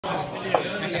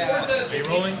Are you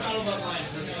rolling?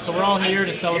 So we're all here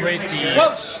to celebrate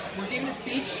the... We're giving a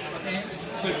speech.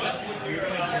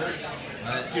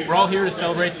 We're all here to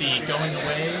celebrate the going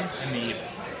away and the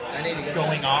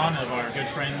going on of our good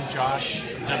friend Josh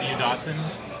W. Dodson.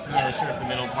 I'm not really sure if the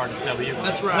middle part is W.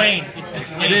 That's right. Wayne.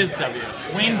 It is W.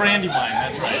 Wayne Brandywine,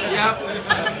 that's right. Yep.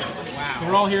 Wow. So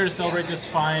we're all here to celebrate this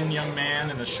fine young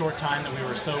man in the short time that we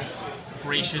were so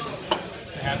gracious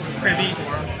to have him privy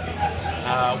for.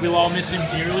 We'll all miss him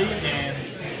dearly and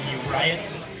the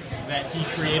riots that he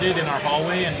created in our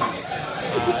hallway, and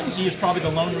he is probably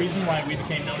the lone reason why we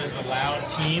became known as the Loud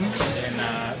Team in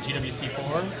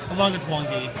GWC4. Along with Wong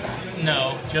D.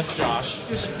 No, just Josh.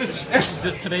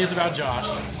 Today is about Josh,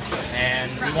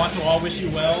 and we want to all wish you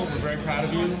well. We're very proud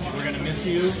of you. We're going to miss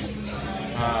you.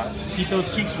 Keep those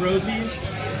cheeks rosy.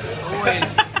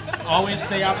 Always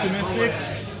stay optimistic.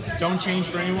 Don't change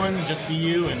for anyone. Just be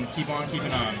you and keep on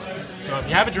keeping on. So if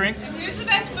you have a drink,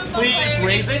 please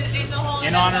raise it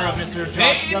in honor of Mr.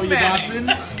 Josh W. Dodson.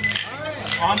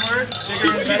 Onward, bigger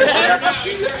and better.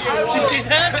 You see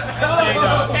that?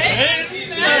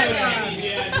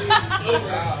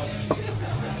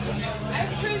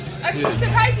 I'm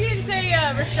surprised you didn't say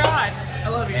Rashad. I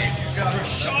love you.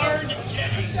 Rashad.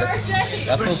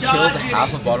 That fool killed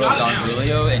half a bottle of Don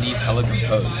Julio and he's hella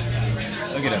composed.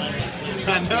 Look at him.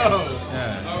 I know.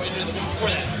 Yeah. Before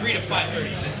that, 3 to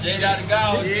 5:30. Yeah.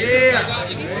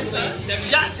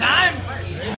 Shot time.